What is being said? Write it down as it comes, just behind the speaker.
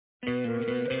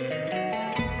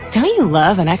Don't you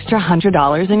love an extra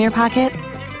 $100 in your pocket?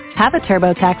 Have a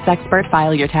TurboTax expert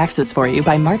file your taxes for you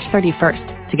by March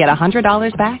 31st to get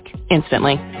 $100 back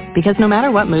instantly. Because no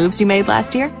matter what moves you made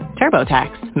last year,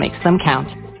 TurboTax makes them count.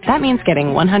 That means getting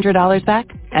 $100 back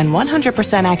and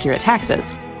 100% accurate taxes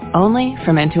only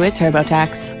from Intuit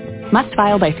TurboTax. Must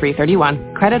file by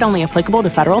 3/31. Credit only applicable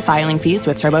to federal filing fees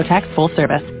with TurboTax full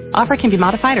service. Offer can be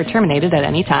modified or terminated at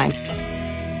any time.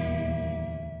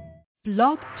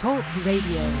 Blog Talk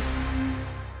Radio.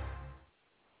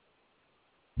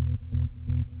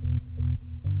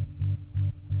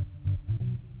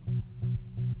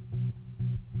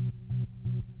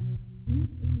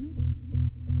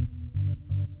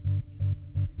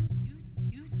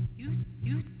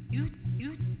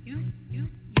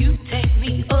 You take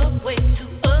me away to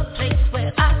a place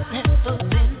where I've never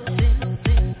been.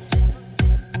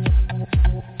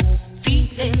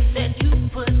 Feelings that you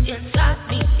put inside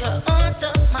me are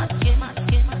under my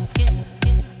skin.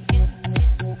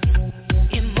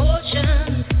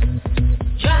 Emotions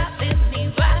driving me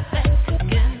right back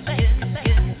again.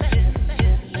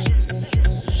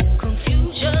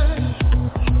 Confusion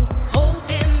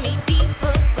holding me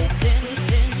deeper within.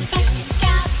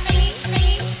 Got me.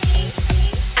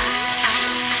 I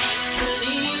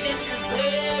believe this is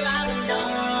where I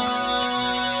belong.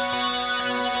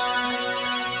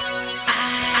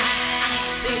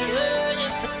 I've been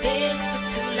yearning for this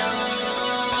for too long.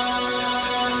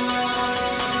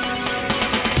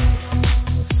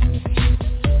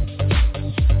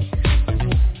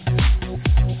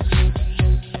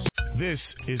 This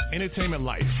is Entertainment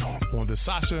Life on the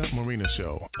Sasha Marina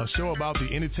Show, a show about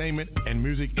the entertainment and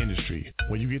music industry,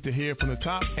 where you get to hear from the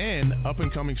top and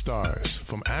up-and-coming stars,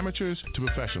 from amateurs to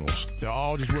professionals. They're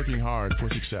all just working hard for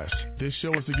success. This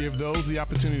show is to give those the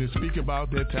opportunity to speak about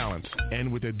their talents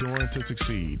and what they're doing to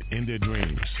succeed in their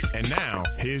dreams. And now,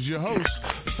 here's your host,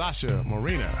 Sasha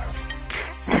Marina.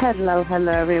 Hello,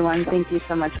 everyone. Thank you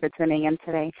so much for tuning in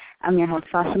today. I'm your host,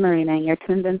 Sasha Marina, and you're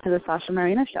tuned into the Sasha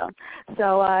Marina Show.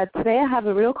 So today I have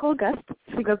a real cool guest.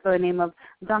 She goes by the name of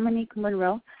Dominique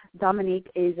Monroe. Dominique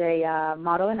is a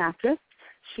model and actress.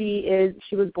 She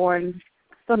was born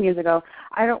some years ago.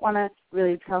 I don't want to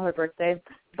really tell her birthday,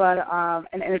 but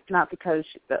and it's not because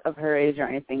of her age or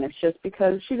anything. It's just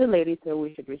because she's a lady, so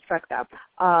we should respect that.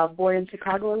 Born in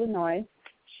Chicago, Illinois.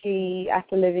 She,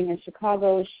 after living in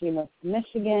Chicago, she moved to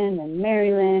Michigan and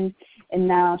Maryland, and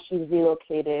now she's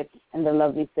relocated in the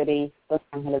lovely city, Los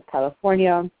Angeles,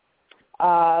 California.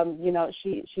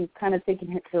 She's kind of taking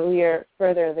her career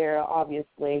further there,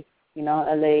 obviously.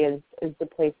 LA is the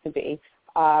place to be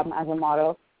as a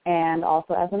model and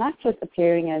also as an actress,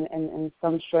 appearing in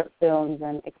some short films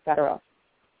and et cetera.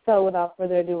 So without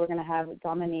further ado, we're going to have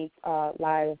Dominique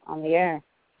live on the air.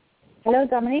 Hello,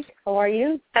 Dominique. How are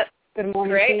you? Good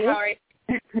morning. Great. To you. How are you?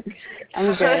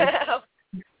 I'm good.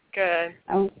 Good.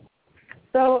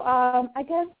 I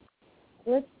guess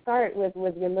let's start with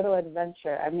your little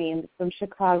adventure. I mean, from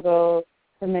Chicago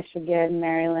to Michigan,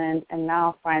 Maryland, and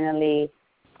now finally,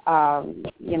 LA.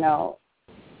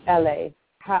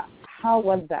 How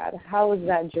was that? How was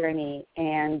that journey?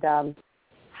 And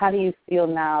how do you feel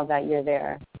now that you're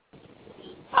there?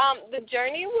 The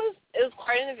journey was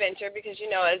quite an adventure because,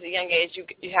 as a young age,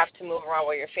 you have to move around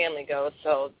where your family goes.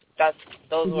 So the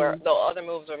other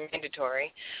moves were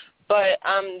mandatory. But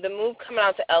the move coming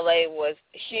out to LA was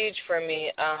huge for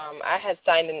me. I had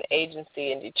signed an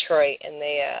agency in Detroit, and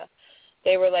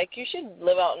they were like, you should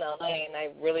live out in LA. And I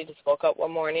really just woke up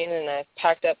one morning and I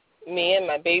packed up me and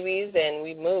my babies and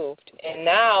we moved. And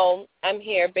now I'm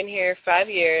here, been here 5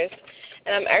 years,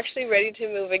 and I'm actually ready to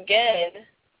move again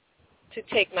to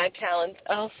take my talents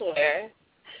elsewhere.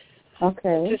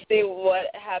 Okay. To see what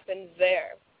happens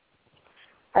there.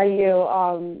 Are you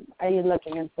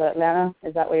looking into Atlanta?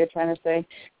 Is that what you're trying to say?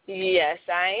 Yes,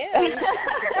 I am.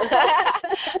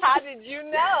 How did you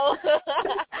know?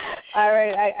 All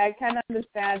right, I kind of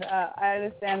understand. I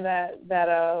understand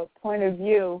that point of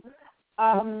view.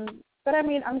 But I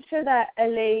mean, I'm sure that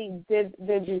LA did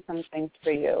do some things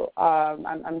for you.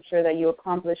 I'm sure that you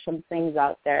accomplished some things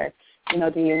out there.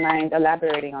 Do you mind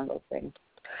elaborating on those things?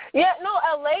 Yeah, no,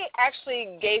 LA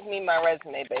actually gave me my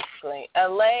resume, basically.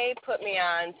 LA put me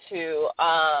on to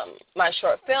my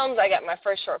short films. I got my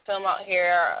first short film out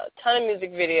here, a ton of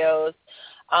music videos.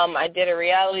 I did a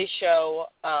reality show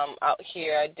out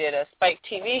here. I did a Spike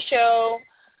TV show.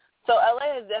 So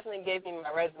LA has definitely gave me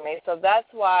my resume. So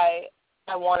that's why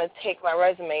I want to take my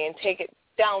resume and take it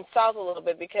down south a little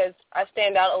bit, because I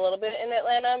stand out a little bit in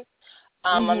Atlanta.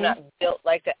 I'm not built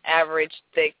like the average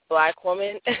thick black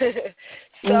woman.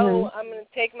 So I'm going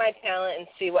to take my talent and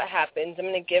see what happens. I'm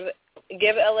going to give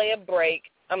give LA a break.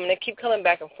 I'm going to keep coming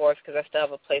back and forth because I still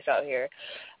have a place out here.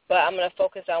 But I'm going to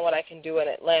focus on what I can do in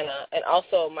Atlanta. And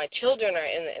also my children are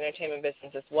in the entertainment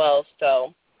business as well,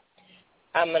 so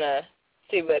I'm going to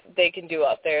see what they can do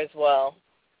out there as well.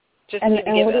 Just to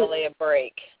give LA a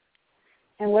break.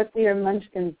 And what do your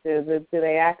munchkins do? Do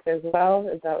they act as well?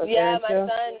 Is that what they're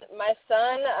into? My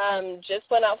son just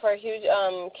went out for a huge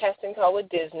casting call with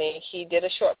Disney. He did a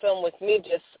short film with me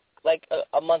just like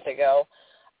a month ago.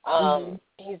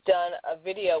 He's done a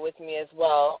video with me as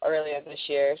well earlier this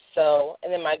year. So,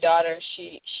 and then my daughter,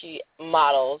 she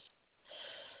models.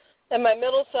 And my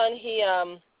middle son, he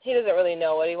doesn't really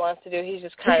know what he wants to do. He's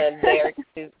just kind of there.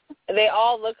 They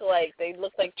all look like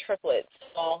triplets.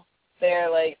 So they're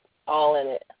like all in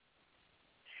it.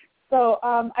 So,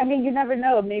 I mean, you never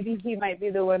know. Maybe he might be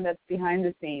the one that's behind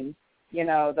the scenes. I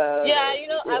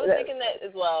was thinking that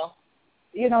as well.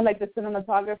 Like the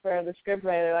cinematographer, the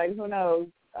scriptwriter, like who knows?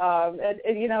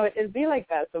 It'd be like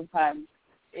that sometimes.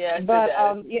 Yeah, but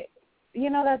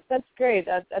that's great.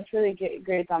 That's really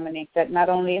great, Dominique. That not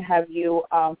only have you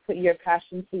put your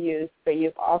passion to use, but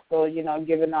you've also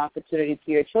given the opportunity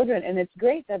to your children, and it's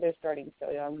great that they're starting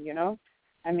so young.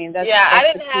 I mean, that's I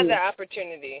didn't have that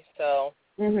opportunity, so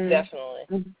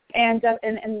definitely. And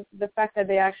the fact that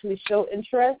they actually show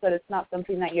interest, that it's not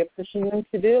something that you're pushing them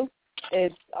to do,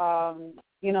 it's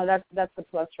that's the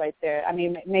plus right there. I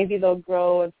mean, maybe they'll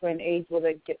grow into an age where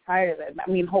they get tired of it. I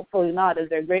mean, hopefully not, as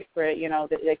they're great for it.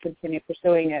 That they continue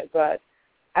pursuing it, but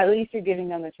at least you're giving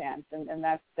them a chance, and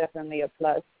that's definitely a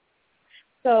plus.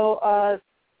 So,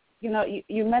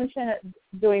 you mentioned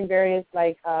doing various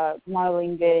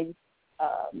modeling gigs.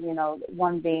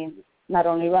 One being not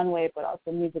only runway, but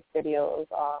also music videos,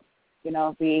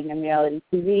 being in reality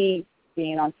TV,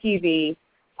 being on TV.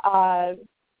 Out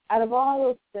of all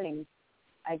those things,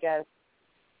 I guess,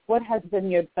 what has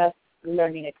been your best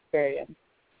learning experience?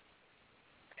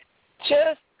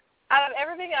 Just out of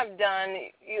everything I've done,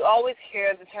 you always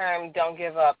hear the term "don't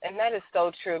give up," and that is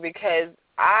so true because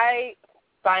I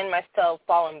find myself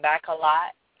falling back a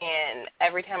lot, and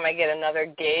every time I get another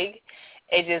gig,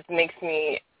 it just makes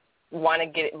me want to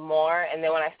get it more. And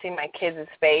then when I see my kids'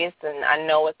 face and I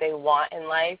know what they want in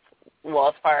life, well,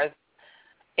 as far as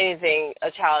anything a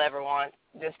child ever wants,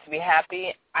 just to be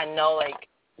happy, I know,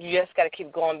 you just got to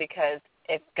keep going because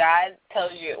if God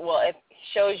tells you, if he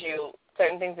shows you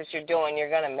certain things that you're doing, you're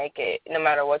going to make it. No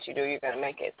matter what you do, you're going to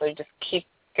make it. So you just keep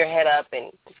your head up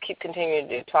and just keep continuing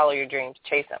to follow your dreams,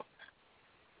 chase them.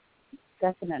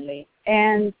 Definitely.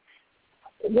 And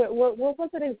what was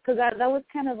it? Because that was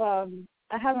kind of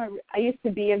I used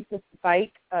to be into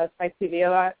Spike TV a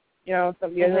lot,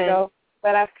 some years ago.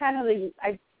 But I've kind of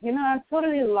I've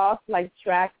totally lost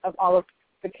track of all of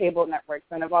the cable networks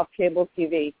and of all cable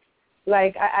TV.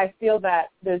 I feel that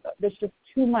there's just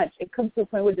too much. It comes to a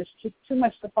point where there's just too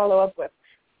much to follow up with.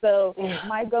 So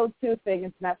my go-to thing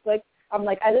is Netflix. I'm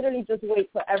I literally just wait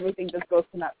for everything just goes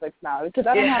to Netflix now because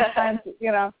I don't have time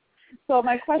to, So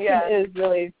my question is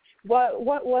really, what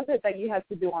was it that you had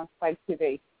to do on Spike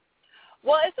TV?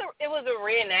 Well, it was a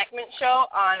reenactment show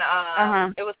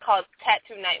on, it was called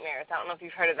Tattoo Nightmares. I don't know if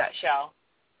you've heard of that show.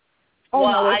 Oh,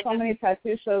 well, there's so many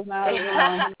tattoo shows now.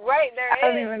 Right, there is. I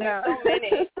don't even know. There's so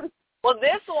many. Well,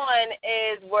 this one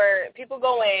is where people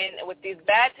go in with these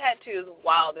bad tattoos.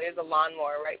 Wow, there's a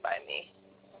lawnmower right by me.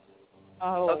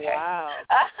 Oh, okay. Wow.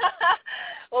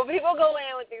 Well, people go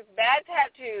in with these bad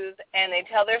tattoos, and they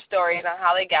tell their stories on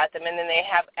how they got them, and then they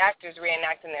have actors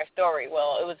reenacting their story.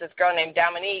 Well, it was this girl named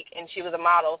Dominique, and she was a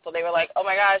model, so they were like, oh,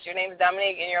 my gosh, your name's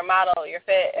Dominique, and you're a model, you're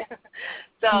fit.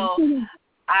 So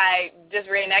I just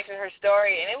reenacted her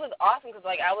story, and it was awesome because,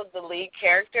 I was the lead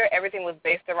character. Everything was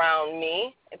based around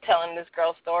me telling this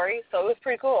girl's story, so it was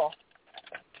pretty cool.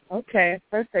 Okay,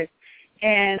 perfect.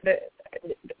 And,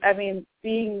 I mean,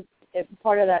 being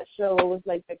part of that show, what was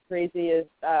the craziest,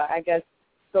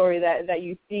 story that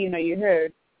you've seen or you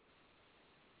heard?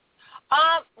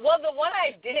 Well, the one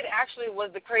I did actually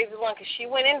was the crazy one because she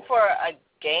went in for a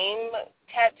game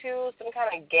tattoo, some kind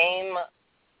of game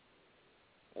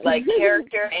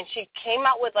character, and she came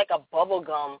out with a bubble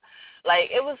gum.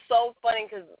 It was so funny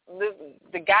because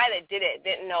the guy that did it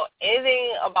didn't know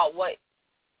anything about what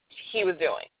he was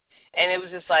doing. And it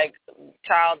was just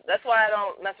child, that's why I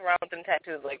don't mess around with them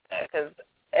tattoos like that, because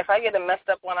if I get a messed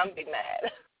up one, I'm be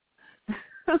mad.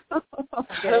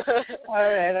 Okay.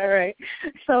 All right.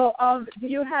 So do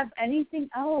you have anything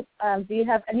else? Do you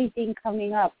have anything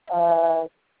coming up?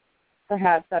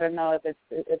 Perhaps, I don't know if it's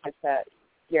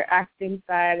your acting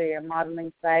side or your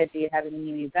modeling side. Do you have any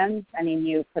new events, any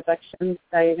new productions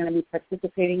that you're going to be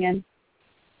participating in?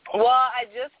 Well, I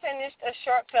just finished a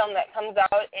short film that comes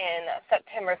out in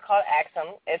September. It's called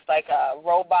Axum. It's like a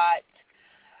robot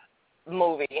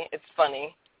movie. It's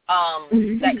funny.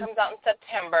 That comes out in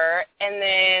September. And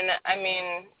then,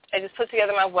 I just put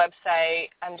together my website.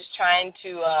 I'm just trying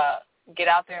to get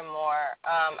out there more.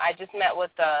 I just met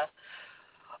with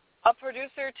a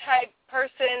producer-type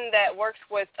person that works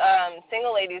with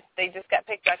single ladies. They just got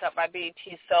picked back up by BET,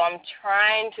 so I'm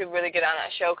trying to really get on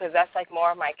that show because that's, like,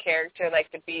 more of my character, like,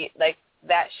 to be, like,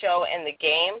 that show and the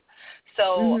game.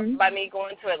 So by me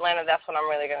going to Atlanta, that's when I'm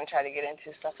really going to try to get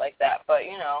into stuff like that. But,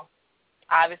 you know,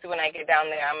 obviously when I get down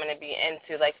there, I'm going to be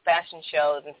into, like, fashion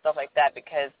shows and stuff like that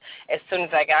because as soon as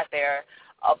I got there,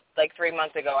 like 3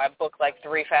 months ago, I booked like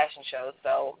 3 fashion shows.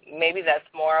 So maybe that's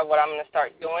more of what I'm going to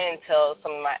start doing until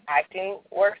some of my acting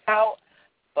works out.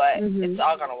 But it's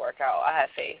all going to work out. I have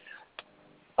faith.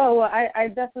 Oh, well, I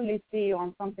definitely see you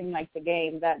on something like the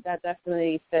game. That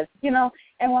definitely fits. You know,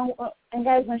 and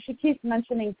guys, when she keeps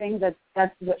mentioning things,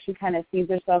 that's what she kind of sees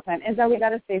herself in, is that we got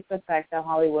to face the fact that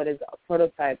Hollywood is a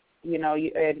prototype, you know,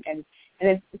 and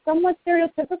it's somewhat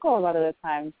stereotypical a lot of the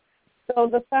time. So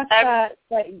the fact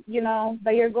that you know,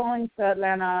 that you're going to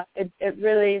Atlanta, it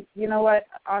really, you know what,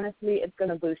 honestly, it's going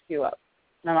to boost you up,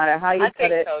 no matter how you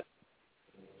put it. So.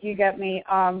 You get me?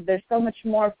 There's so much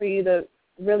more for you to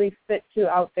really fit to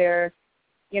out there.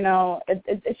 You know,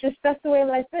 it's just, that's the way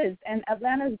life is. And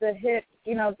Atlanta's the hit.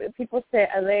 You know, people say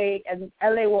L.A., and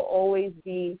L.A. will always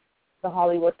be the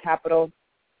Hollywood capital,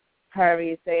 however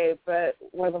you say it. But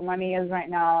where the money is right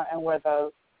now and where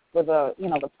the you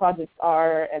know, the projects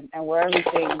are and where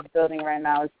everything's building right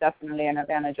now is definitely in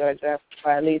Atlanta, Georgia,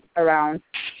 or at least around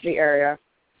the area.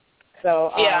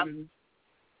 So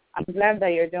I'm glad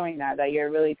that you're doing that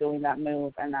you're really doing that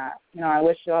move, and you know, I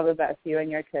wish you all the best, you and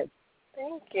your kids.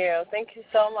 Thank you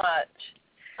so much.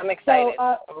 I'm excited.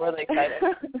 So, I'm really excited.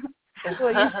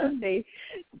 Well, you should be.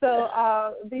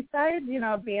 So besides, you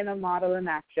know, being a model and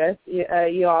actress,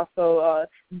 you also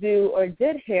do or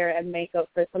did hair and makeup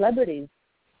for celebrities.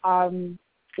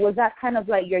 Was that kind of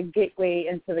like your gateway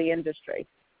into the industry?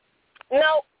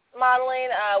 No, modeling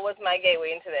was my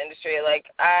gateway into the industry. Like,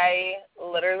 I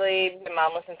literally been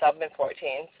modeling since I've been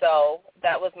 14, so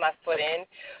that was my foot in.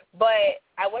 But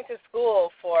I went to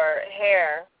school for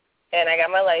hair, and I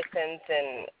got my license,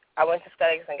 and I went to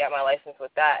aesthetics and got my license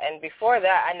with that. And before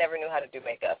that, I never knew how to do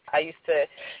makeup. I used to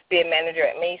be a manager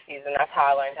at Macy's, and that's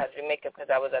how I learned how to do makeup, because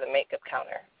I was at a makeup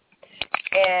counter.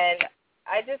 And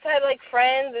I just had, like,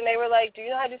 friends, and they were like, do you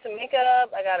know how to do some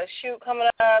makeup? I got a shoot coming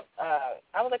up.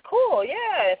 I was like, cool,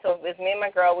 yeah. So it was me and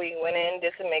my girl. We went in,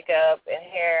 did some makeup and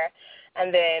hair,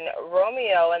 and then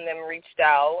Romeo and them reached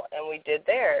out, and we did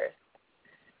theirs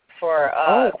for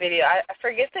a video. I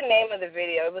forget the name of the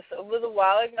video. It was a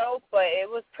while ago, but it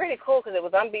was pretty cool because it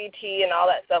was on BET and all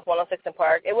that stuff, 106 in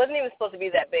Park. It wasn't even supposed to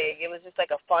be that big. It was just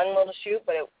like a fun little shoot,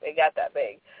 but it got that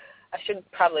big. I should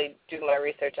probably do my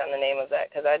research on the name of that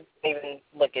because I didn't even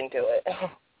look into it.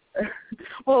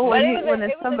 Well, it was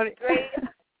a great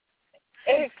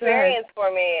experience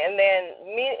for me. And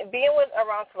then me being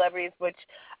around celebrities, which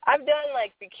I've done,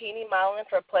 like, bikini modeling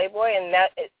for Playboy, and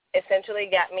that essentially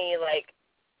got me, like,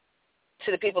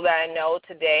 to the people that I know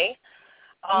today.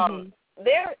 Some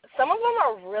of them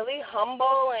are really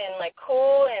humble and, like,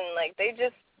 cool, and, like, they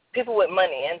just people with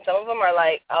money, and some of them are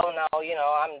like, oh, no, you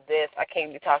know, I'm this, I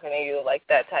can't be talking to you, like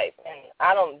that type, and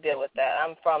I don't deal with that.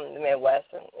 I'm from the Midwest,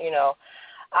 and, you know,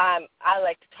 I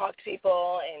like to talk to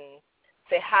people and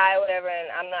say hi, whatever, and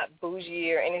I'm not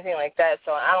bougie or anything like that,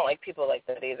 so I don't like people like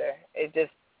that either.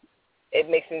 It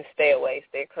makes me stay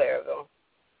clear of them.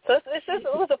 So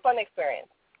it was a fun experience.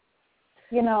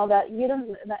 You know,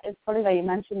 it's funny that you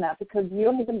mentioned that, because you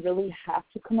don't even really have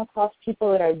to come across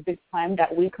people that are big time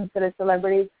that we consider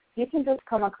celebrities. You can just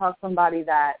come across somebody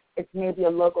that it's maybe a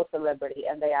local celebrity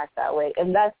and they act that way.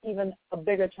 And that's even a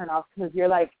bigger turnoff, because you're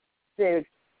like, dude,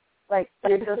 like,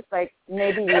 you're just like,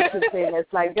 maybe you should say this,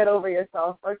 like, get over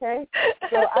yourself, okay?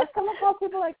 So I've come across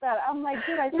people like that. I'm like,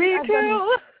 dude, I think I've done,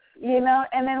 you know,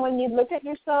 and then when you look at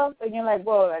yourself and you're like,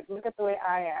 whoa, like, look at the way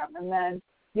I am. And then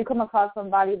you come across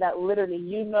somebody that literally,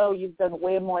 you know, you've done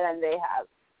way more than they have.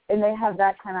 And they have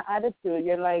that kind of attitude.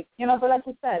 You're like, you know, but like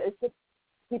you said, it's just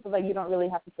people that you don't really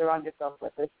have to surround yourself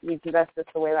with. That's just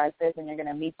the way life is, and you're going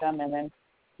to meet them, and then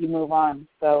you move on.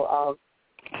 So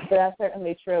that's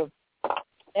certainly true.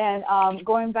 And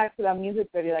going back to that music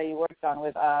video that you worked on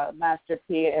with Master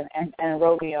P and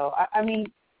Romeo, I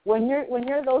mean, when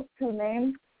you're those two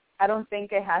names, I don't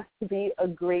think it has to be a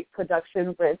great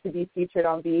production for it to be featured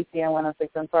on BET and 106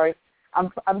 in Park.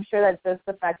 I'm sure that just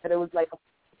the fact that it was like a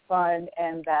fun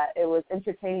and that it was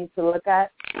entertaining to look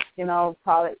at,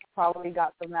 probably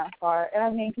got them that far. And I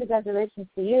mean, congratulations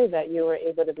to you that you were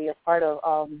able to be a part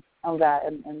of that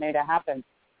and made it happen.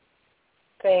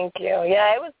 Thank you.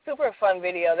 Yeah, it was super fun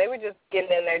video. They were just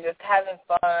getting in there, just having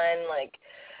fun. Like,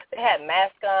 they had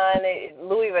masks on,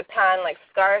 Louis Vuitton, like,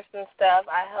 scarves and stuff.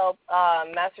 I helped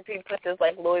Master P put this,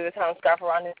 like, Louis Vuitton scarf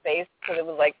around his face because it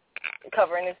was, like,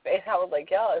 covering his face. I was like,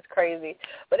 yo, it's crazy.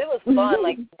 But it was fun,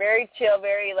 like, very chill,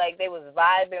 very, like, they was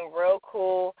vibing real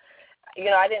cool.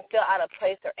 I didn't feel out of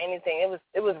place or anything.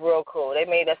 It was real cool. They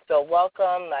made us feel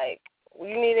welcome. Like,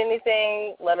 you need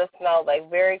anything, let us know. Like,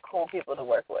 very cool people to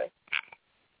work with.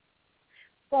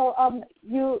 So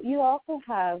you also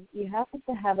happen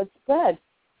to have a spread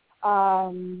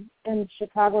in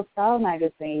Chicago Style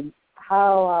magazine.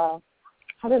 How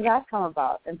did that come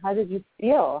about, and how did you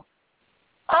feel?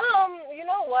 You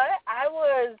know what? I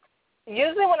was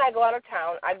usually when I go out of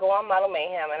town, I go on Model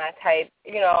Mayhem and I type,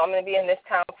 I'm going to be in this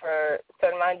town for a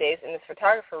certain amount of days, and this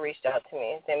photographer reached out to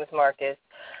me. His name is Marcus,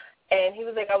 and he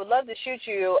was like, I would love to shoot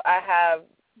you. I have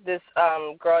this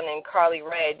girl named Carly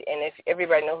Red, and if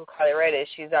everybody knows who Carly Red is,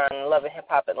 she's on Love and Hip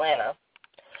Hop Atlanta.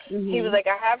 Mm-hmm. He was like,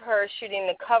 I have her shooting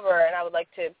the cover, and I would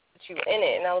like to put you in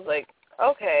it. And I was like,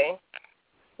 okay,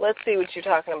 let's see what you're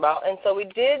talking about. And so we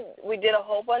did a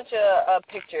whole bunch of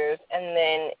pictures, and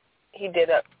then he did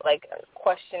a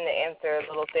question and answer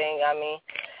little thing on me.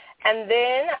 And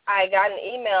then I got an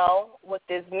email with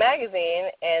this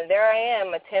magazine, and there I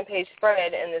am, a 10-page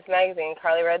spread in this magazine.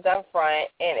 Carly Red's on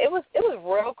front, and it was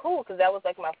real cool because that was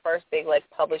like my first big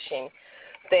publishing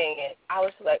thing. And I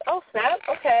was like, oh snap,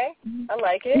 okay, I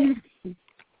like it.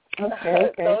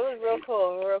 Okay. So it was real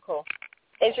cool.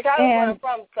 In Chicago, where I'm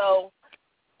from, so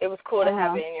it was cool to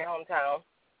have it in your hometown.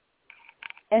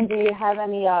 And do you have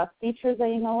any features that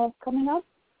you know of coming up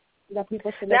that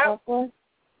people should look out for?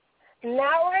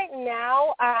 Not right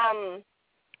now. I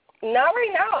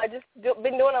just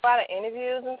been doing a lot of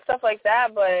interviews and stuff like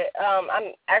that, but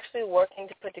I'm actually working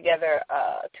to put together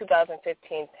a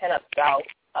 2015 Pin-Up Scout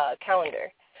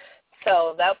calendar.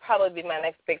 So that'll probably be my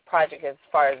next big project as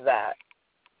far as that.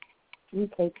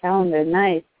 Okay, calendar,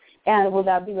 nice. And will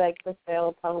that be for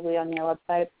sale probably on your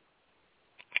website?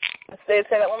 Say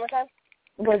that one more time?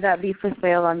 Would that be for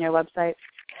sale on your website?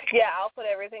 Yeah, I'll put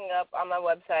everything up on my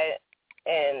website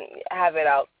and have it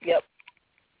out. Yep.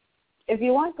 If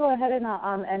you want, go ahead and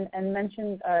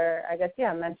mention,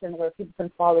 mention where people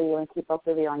can follow you and keep up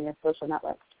with you on your social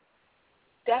networks.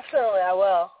 Definitely, I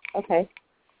will. Okay.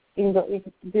 You can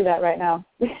do that right now.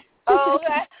 Oh,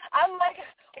 okay. I'm like,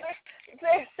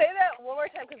 say that one more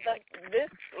time because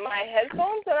my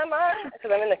headphones that I'm on,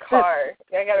 because I'm in the car.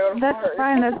 I got to go to work.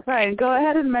 That's fine. Go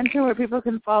ahead and mention where people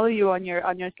can follow you on your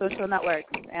social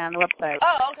networks and website.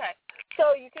 Oh, okay.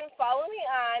 So you can follow me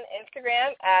on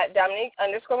Instagram at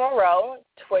Dominique_Monroe,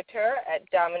 Twitter at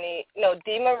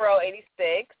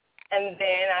DMonroe86, and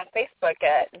then on Facebook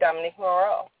at Dominique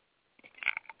Monroe.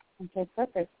 Okay,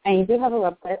 perfect. And you do have a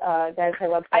website. Guys, her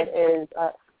website is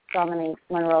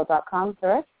DominiqueMonroe.com,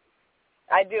 correct?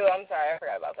 I do. I'm sorry. I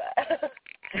forgot about that.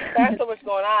 There's so much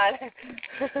going on.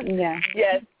 Yeah.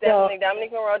 Yes, definitely.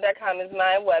 DominiqueMonroe.com is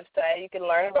my website. You can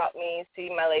learn about me, see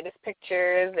my latest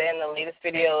pictures and the latest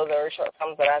videos or short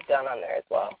films that I've done on there as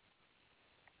well.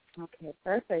 Okay,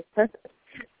 perfect.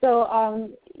 So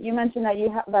you mentioned that you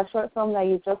have that short film that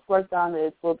you just worked on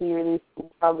will be released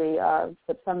probably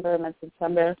mid-September.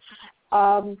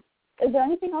 Is there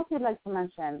anything else you'd like to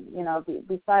mention?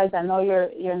 Besides, I know you're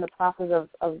in the process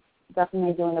of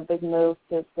definitely doing a big move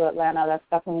to Atlanta. That's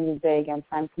definitely big and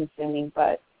time-consuming.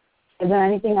 But is there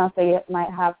anything else that you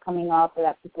might have coming up or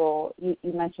that people, you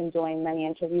mentioned doing many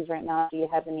interviews right now. Do you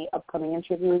have any upcoming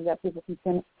interviews that people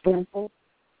can tune into?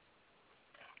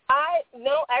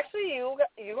 No, actually, you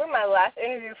were my last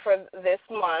interview for this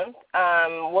month.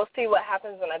 We'll see what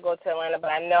happens when I go to Atlanta,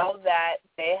 but I know that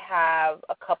they have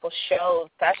a couple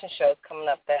fashion shows coming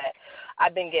up that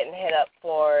I've been getting hit up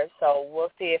for, so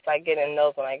we'll see if I get in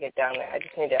those when I get down there. I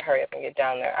just need to hurry up and get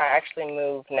down there. I actually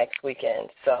move next weekend,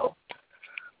 so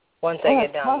once I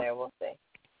get down there, we'll see.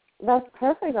 That's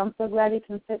perfect. I'm so glad you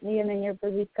can fit me in your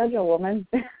busy schedule, woman.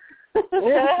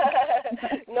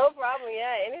 No problem.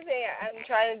 Yeah, anything. I'm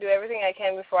trying to do everything I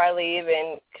can before I leave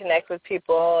and connect with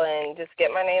people and just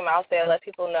get my name out there, let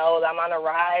people know that I'm on a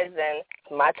rise and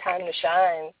it's my time to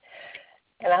shine.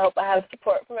 And I hope I have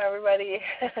support from everybody.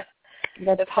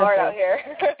 It's hard out here.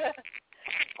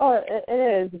 Oh, it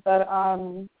is. But,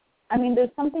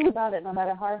 there's something about it. No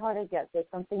matter how hard it gets, there's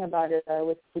something about it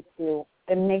which keeps you,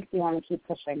 it makes you want to keep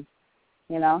pushing,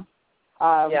 Yeah.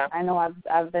 I know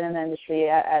I've been in the industry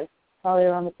as probably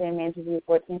around the same age as you,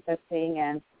 14, 15,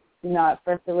 and at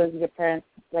first it was your parents,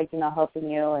 helping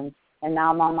you, and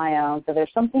now I'm on my own. So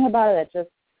there's something about it that just,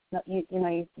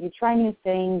 you try new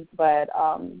things, but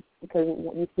because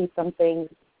you see some things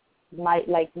might,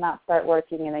 not start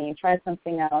working, and then you try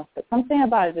something else. But something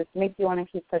about it just makes you want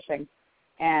to keep pushing.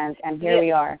 And here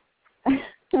we are.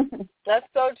 That's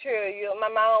so true. My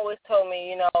mom always told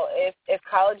me, if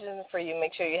college isn't for you,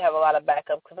 make sure you have a lot of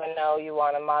backup, because I know you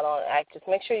want to model and act. Just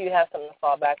make sure you have something to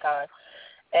fall back on.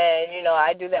 And,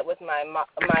 I do that with my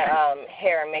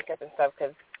hair and makeup and stuff,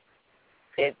 because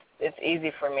it's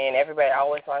easy for me, and everybody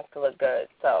always wants to look good.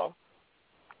 So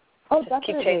just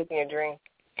definitely. Keep chasing your dream.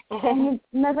 And you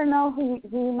never know who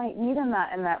you might meet in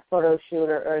that photo shoot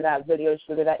or that video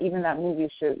shoot or even that movie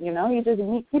shoot. You just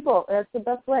meet people. That's the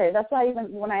best way. That's why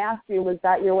even when I asked you, was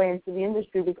that your way into the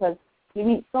industry? Because you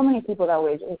meet so many people that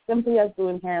way. It's simply as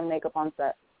doing hair and makeup on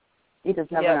set. You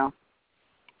just never know.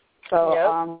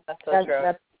 So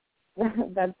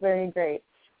that's very great.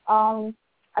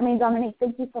 Dominique,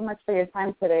 thank you so much for your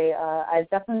time today. I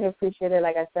definitely appreciate it.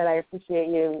 Like I said, I appreciate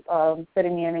you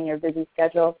fitting me in your busy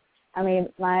schedule.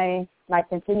 My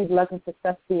continued luck and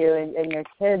success to you and your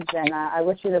kids, and I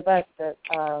wish you the best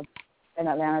in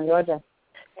Atlanta, Georgia.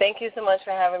 Thank you so much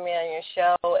for having me on your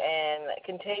show, and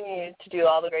continue to do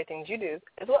all the great things you do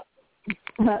as well.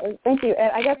 Thank you.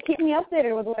 And I guess keep me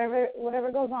updated with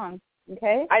whatever goes on,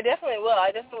 okay? I definitely will.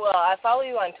 I follow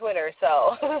you on Twitter,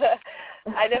 so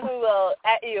I definitely will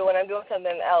at you when I'm doing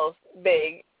something else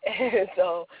big.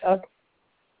 So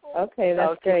Okay,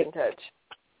 that's great. Keep in touch.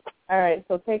 All right,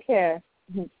 so take care.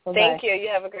 Bye-bye. Thank you. You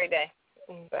have a great day.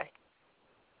 Bye.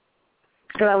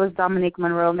 So that was Dominique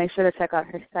Monroe. Make sure to check out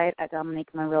her site at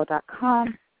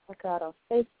DominiqueMonroe.com. Check her out on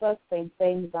Facebook, same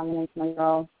thing, Dominique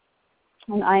Monroe.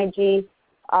 On IG,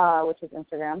 which is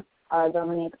Instagram,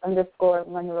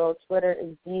 Dominique_Monroe. Twitter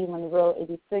is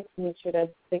DMonroe86. Make sure to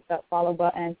click that follow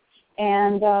button.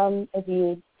 And if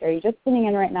you're just tuning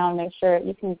in right now, make sure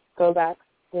you can go back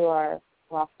to our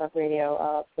Rock Stuff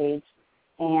Radio page,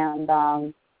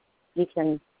 and you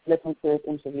can listen to this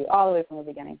interview all the way from the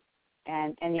beginning,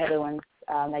 and any other ones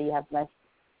that you have missed.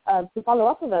 To follow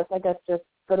up with us, I guess just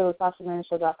go to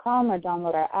thesashamarinashow.com or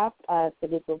download our app at the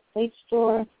Google Play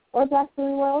Store or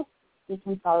Blackberry World. You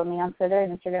can follow me on Twitter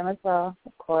and Instagram as well,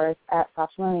 of course, at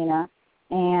Sasha Marina.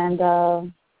 And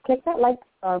click that like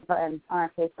button on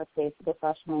our Facebook page, The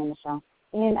Sasha Marina Show.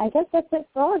 And I guess that's it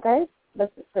for all, guys.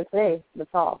 That's it for today. That's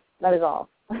all. That is all.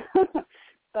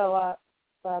 So,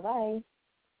 bye-bye.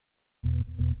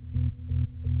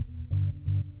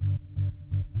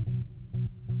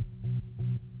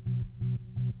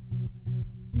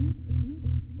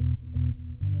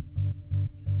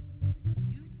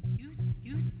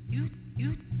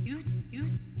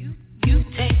 You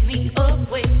take me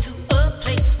away to a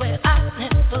place where I've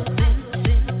never been.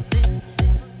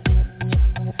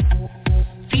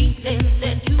 Feelings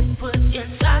that you put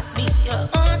inside me are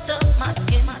under my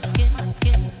skin.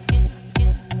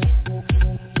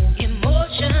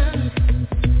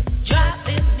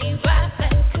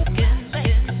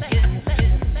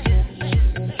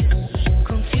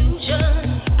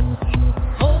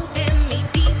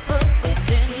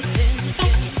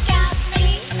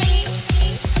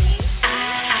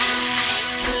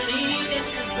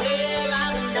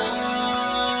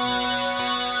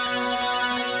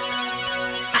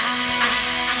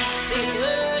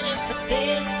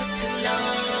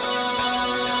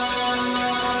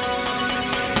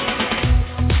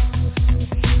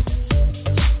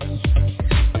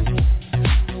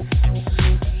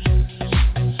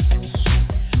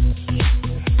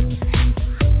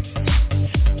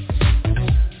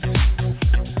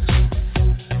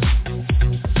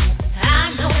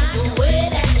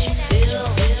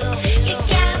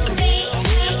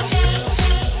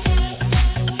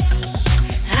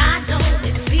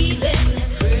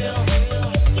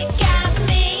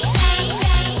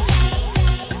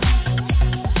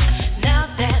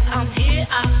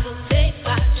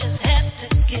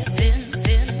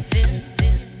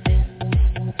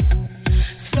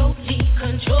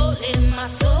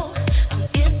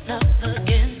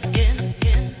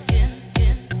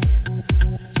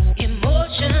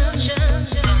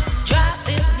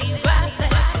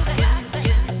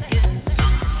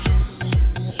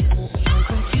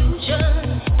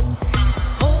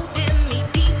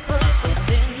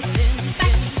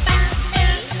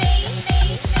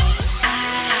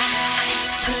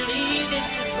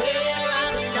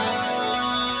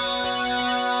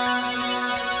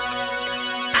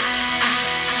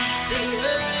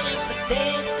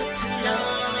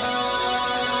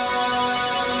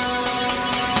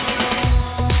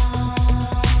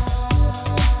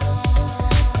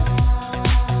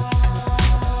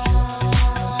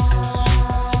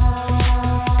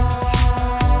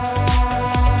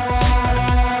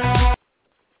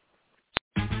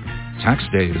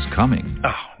 Day is coming.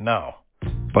 Oh, no.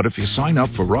 But if you sign up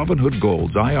for Robinhood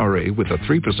Gold's IRA with a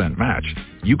 3% match,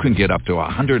 you can get up to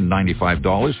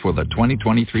 $195 for the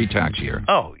 2023 tax year.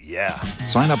 Oh,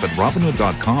 yeah. Sign up at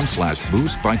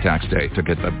Robinhood.com/boost by tax day to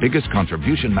get the biggest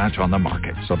contribution match on the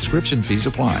market. Subscription fees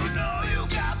apply.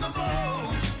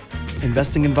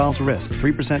 Investing involves risk.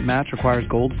 3% match requires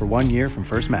gold for 1 year from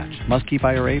first match. Must keep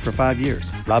IRA for 5 years.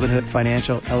 Robinhood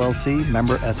Financial, LLC,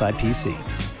 member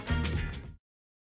SIPC.